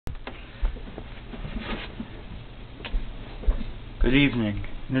Good evening.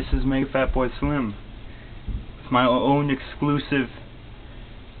 This is Mega Fat Boy Slim with my own exclusive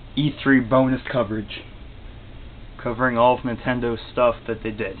E3 bonus coverage, covering all of Nintendo's stuff that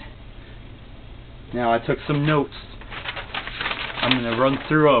they did. Now, I took some notes. I'm going to run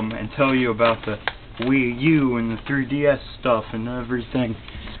through them and tell you about the Wii U and the 3DS stuff and everything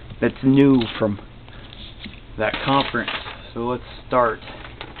that's new from that conference. So let's start.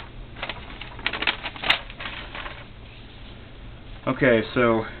 Okay,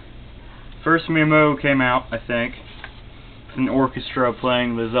 so first Miyamoto came out, I think. It's an orchestra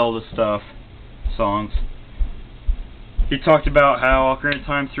playing the Zelda stuff, songs. He talked about how Ocarina of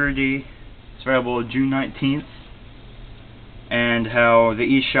Time 3D is available June 19th, and how the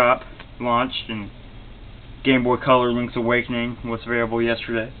eShop launched and Game Boy Color Link's Awakening was available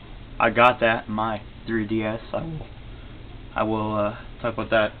yesterday. I got that in my 3DS. I will talk about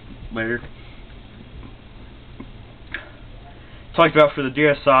that later. Talked about for the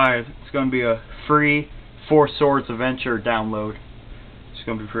DSi, it's going to be a free Four Swords Adventure download. It's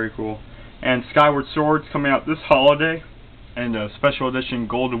going to be pretty cool. And Skyward Sword's coming out this holiday, and a special edition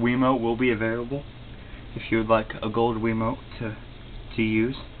Gold Wiimote will be available if you would like a Gold Wiimote to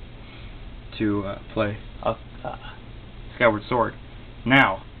use to play Skyward Sword.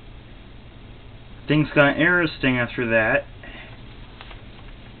 Now, things got interesting after that,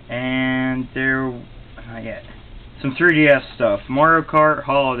 and not yet. Some 3DS stuff. Mario Kart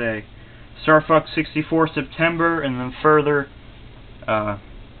Holiday. Star Fox 64 September, and then further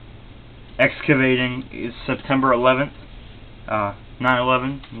excavating is September 11th.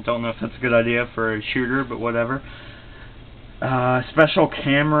 9/11. Don't know if that's a good idea for a shooter, but whatever. Special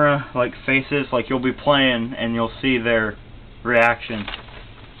camera, like faces, like you'll be playing and you'll see their reaction.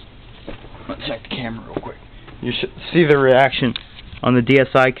 Let's check the camera real quick. You should see the reaction on the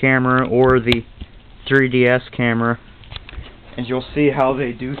DSi camera or the 3DS camera, and you'll see how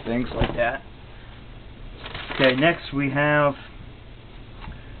they do things like that. Okay, next we have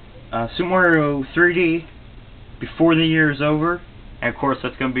Super Mario 3D before the year is over, and of course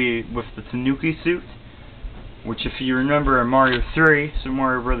that's going to be with the Tanuki suit, which if you remember in Mario 3, Super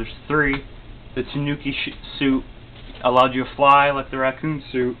Mario Bros. 3, the Tanuki suit allowed you to fly like the raccoon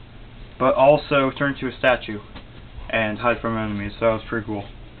suit, but also turn into a statue and hide from enemies, so that was pretty cool.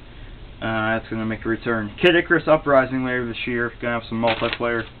 That's going to make a return. Kid Icarus Uprising later this year. Going to have some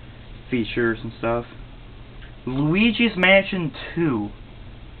multiplayer features and stuff. Luigi's Mansion 2.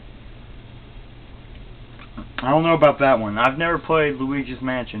 I don't know about that one. I've never played Luigi's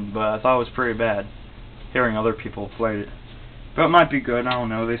Mansion, but I thought it was pretty bad, hearing other people have played it. But it might be good, I don't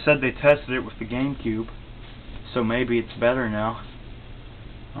know. They said they tested it with the GameCube, so maybe it's better now.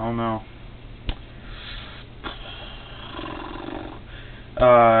 I don't know.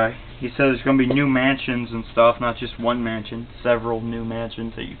 He said there's going to be new mansions and stuff, not just one mansion, several new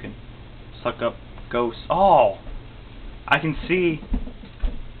mansions that you can suck up ghosts. Oh! I can see...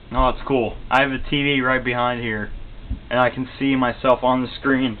 Oh, it's cool. I have a TV right behind here, and I can see myself on the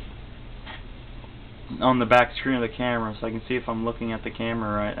screen, on the back screen of the camera, so I can see if I'm looking at the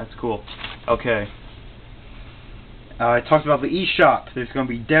camera right. That's cool. Okay. I talked about the eShop. There's going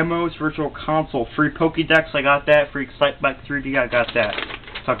to be demos, virtual console, free Pokédex, I got that, free Excitebike 3D, I got that.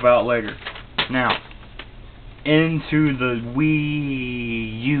 Talk about it later. Now, into the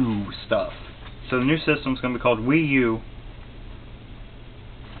Wii U stuff. So the new system is going to be called Wii U,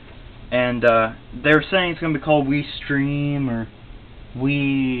 and they're saying it's going to be called Wii Stream or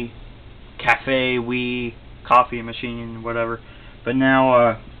Wii Cafe, Wii Coffee Machine, whatever. But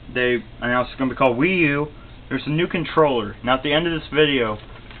now they announced it's going to be called Wii U. There's a new controller. Now at the end of this video,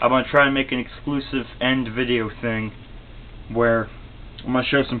 I'm going to try to make an exclusive end video thing where I'm going to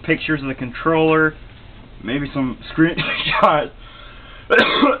show some pictures of the controller, maybe some screenshots,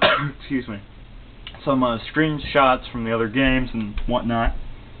 excuse me, some screenshots from the other games and whatnot.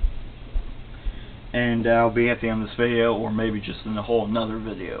 And I'll be at the end of this video, or maybe just in a whole another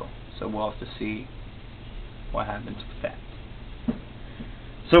video. So we'll have to see what happens with that.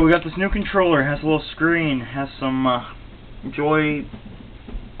 So we got this new controller, has a little screen, has some Joy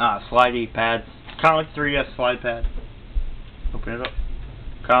slidey pads, kind of like 3DS slide pad. Open it up.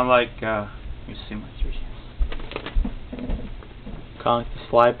 Kind of like, let me see my 3DS. Kind of like the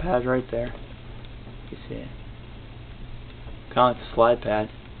slide pad right there. You see it? Kind of like the slide pad.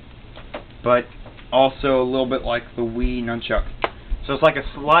 But also a little bit like the Wii Nunchuck. So it's like a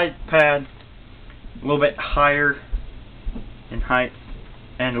slide pad, a little bit higher in height,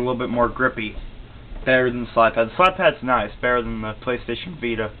 and a little bit more grippy. Better than the slide pad. The slide pad's nice, better than the PlayStation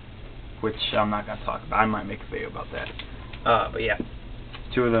Vita, which I'm not going to talk about. I might make a video about that. But yeah,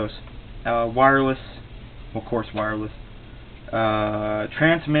 two of those. Wireless, well, of course wireless.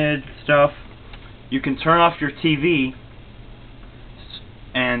 transmit stuff. You can turn off your TV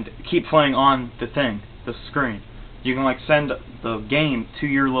and keep playing on the screen. You can like send the game to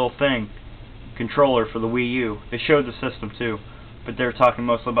your little controller for the Wii U. They showed the system too, but they're talking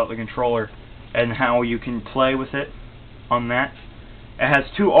mostly about the controller and how you can play with it on that. It has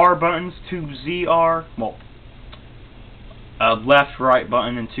 2 R buttons, 2 ZR, well, left, right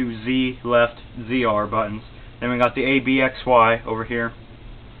button, and 2 Z, left, ZR buttons. Then we got the A, B, X, Y over here.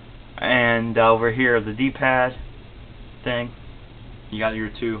 And over here, the D-pad thing. You got your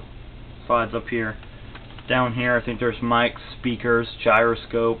 2 slides up here. Down here, I think there's mics, speakers,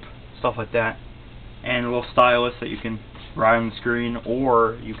 gyroscope, stuff like that. And a little stylus that you can ride on the screen,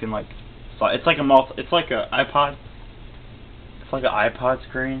 or you can like, it's like a iPod. It's like an iPod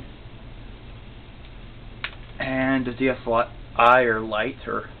screen. And a DSi or Lite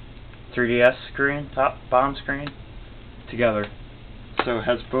or 3DS screen, bottom screen, together. So it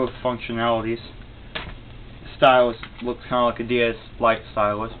has both functionalities. The stylus looks kind of like a DS Lite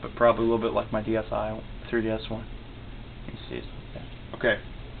stylus, but probably a little bit like my DSi 3DS one. You can see it's like that. Okay.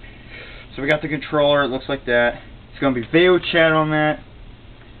 So we got the controller, it looks like that. It's going to be video chat on that.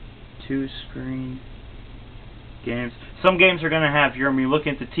 2 screen games. Some games are going to have, you're going to be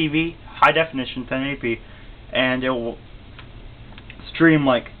looking at the TV, high definition, 1080p, and it will stream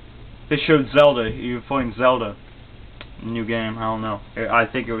like, they showed Zelda, you were playing Zelda, new game, I don't know. I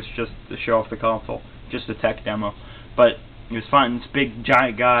think it was just to show off the console, just a tech demo. But you was fighting this big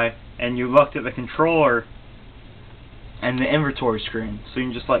giant guy, and you looked at the controller and the inventory screen, so you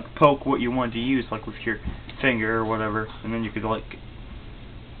can just like poke what you wanted to use, like with your finger or whatever, and then you could like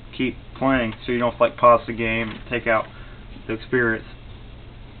keep playing, so you don't like pause the game and take out the experience.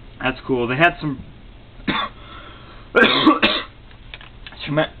 That's cool. They had some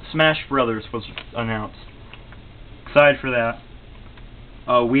Smash Brothers was announced. Excited for that.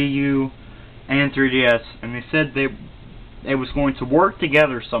 Wii U and 3DS, and they said it was going to work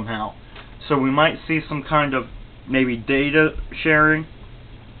together somehow. So we might see some kind of maybe data sharing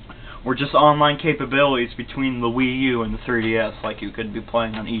or just online capabilities between the Wii U and the 3DS, like you could be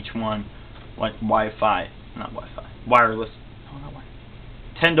playing on each one, like Wi-Fi, not Wi-Fi, wireless, no, not Wi-Fi,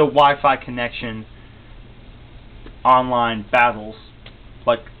 Nintendo Wi-Fi connection online battles.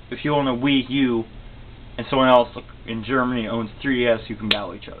 Like if you own a Wii U and someone else in Germany owns 3DS, you can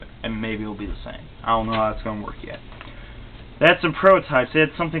battle each other, and maybe it'll be the same. I don't know how that's going to work yet. They had some prototypes. They had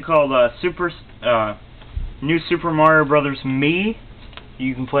something called New Super Mario Brothers Mii.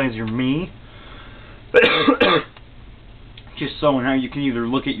 You can play as your Mii. Just so now you can either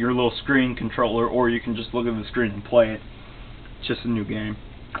look at your little screen controller, or you can just look at the screen and play it. It's just a new game.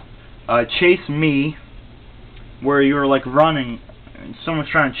 Chase Mii, where you were like running, and someone's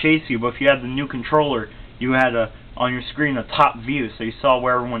trying to chase you, but if you had the new controller, you had on your screen a top view, so you saw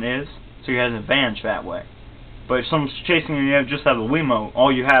where everyone is, so you had an advantage that way. But if someone's chasing you and you just have the Wiimote,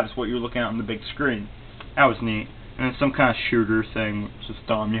 all you have is what you're looking at on the big screen. That was neat. And then some kind of shooter thing, which is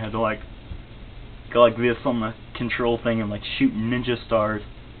dumb. You had to like go like this on the control thing and like shoot ninja stars,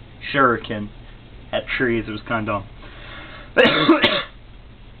 shuriken at trees. It was kind of dumb.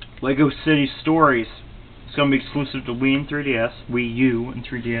 Lego City Stories. It's going to be exclusive to Wii and 3DS, Wii U and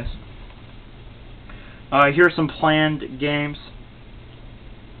 3DS. Here are some planned games.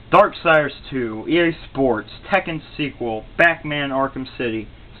 Darksiders 2, EA Sports, Tekken sequel, Batman Arkham City,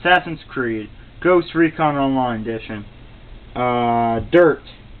 Assassin's Creed, Ghost Recon Online Edition, Dirt,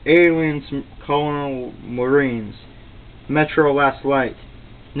 Aliens Colonial Marines, Metro Last Light,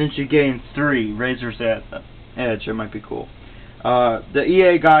 Ninja Gaiden 3, Razor's Edge, that might be cool. The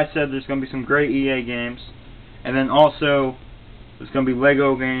EA guy said there's going to be some great EA games, and then also there's going to be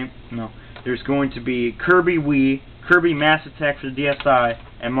Lego game, there's going to be Kirby Wii, Kirby Mass Attack for the DSi,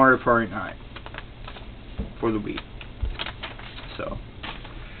 and Mario Party 9 for the Wii. So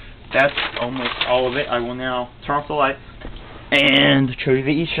that's almost all of it. I will now turn off the lights and show you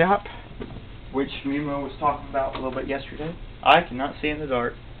the eShop, which Mimo was talking about a little bit yesterday. I cannot see in the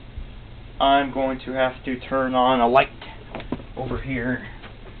dark. I'm going to have to turn on a light over here,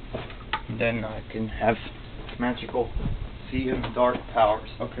 and then I can have magical see in the dark powers.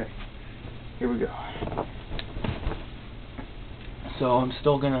 Okay, here we go. So I'm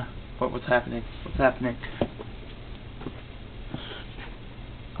still gonna. What's happening? What's happening?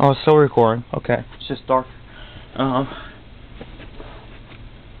 Oh, it's still recording. Okay, it's just dark. So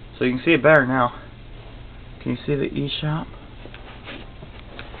you can see it better now. Can you see the eShop?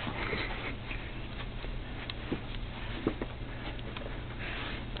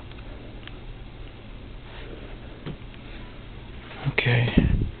 Okay.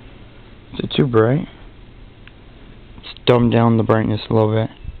 Is it too bright? It's dumb down the brightness a little bit.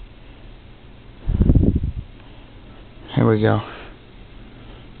 Here we go.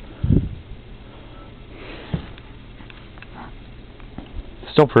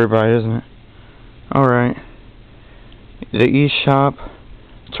 Still pretty bright, isn't it? Alright. The eShop.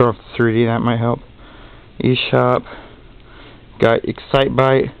 Turn off the 3D, that might help. eShop. Got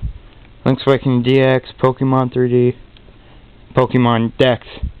Excitebike, Link's Awakening DX, Pokemon 3D, Pokemon Dex.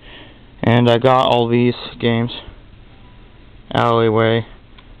 And I got all these games. Alleyway,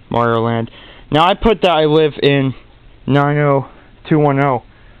 Mario Land. Now I put that I live in 90210,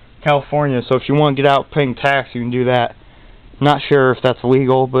 California, so if you want to get out paying tax, you can do that. Not sure if that's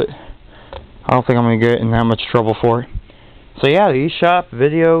legal, but I don't think I'm going to get in that much trouble for it. So yeah, the eShop,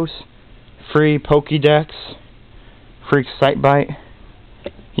 videos, free Pokédex, free Excitebike.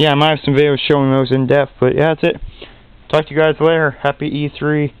 Yeah, I might have some videos showing those in depth, but yeah, that's it. Talk to you guys later. Happy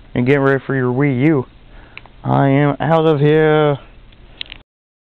E3, and get ready for your Wii U. I am out of here.